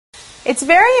It's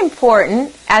very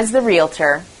important, as the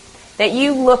realtor, that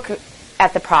you look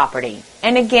at the property.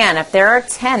 And again, if there are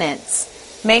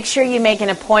tenants, make sure you make an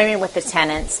appointment with the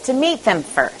tenants to meet them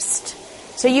first,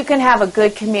 so you can have a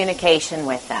good communication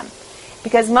with them.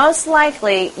 Because most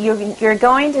likely, you're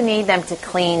going to need them to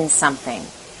clean something.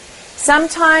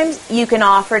 Sometimes you can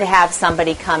offer to have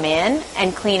somebody come in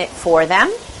and clean it for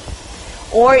them.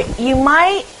 Or you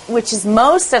might, which is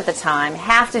most of the time,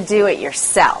 have to do it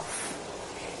yourself.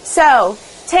 So,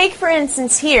 take for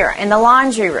instance here in the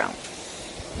laundry room.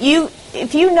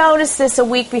 If you notice this a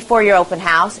week before your open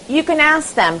house, you can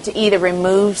ask them to either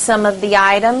remove some of the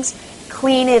items,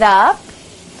 clean it up,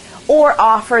 or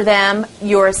offer them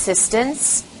your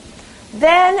assistance.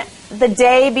 Then, the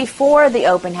day before the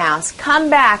open house, come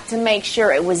back to make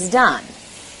sure it was done.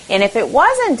 And if it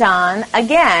wasn't done,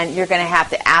 again, you're going to have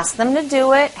to ask them to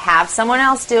do it, have someone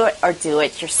else do it, or do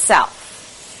it yourself.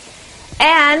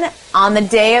 And on the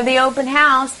day of the open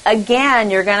house, again,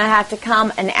 you're going to have to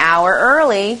come an hour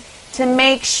early to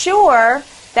make sure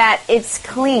that it's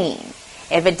clean.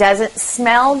 If it doesn't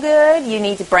smell good, you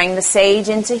need to bring the sage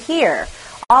into here.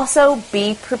 Also,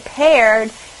 be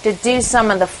prepared to do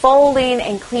some of the folding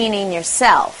and cleaning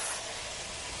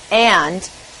yourself. And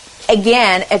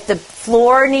again, if the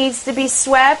floor needs to be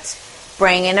swept,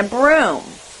 bring in a broom.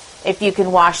 If you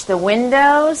can wash the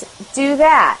windows, do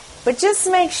that. But just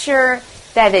make sure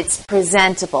that it's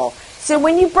presentable. So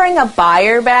when you bring a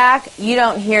buyer back, you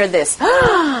don't hear this,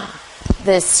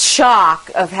 this shock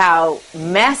of how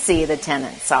messy the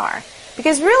tenants are.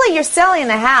 Because really you're selling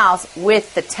the house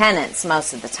with the tenants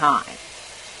most of the time.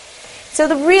 So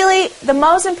the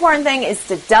most important thing is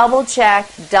to double check,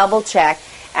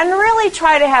 and really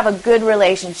try to have a good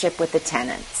relationship with the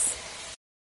tenants.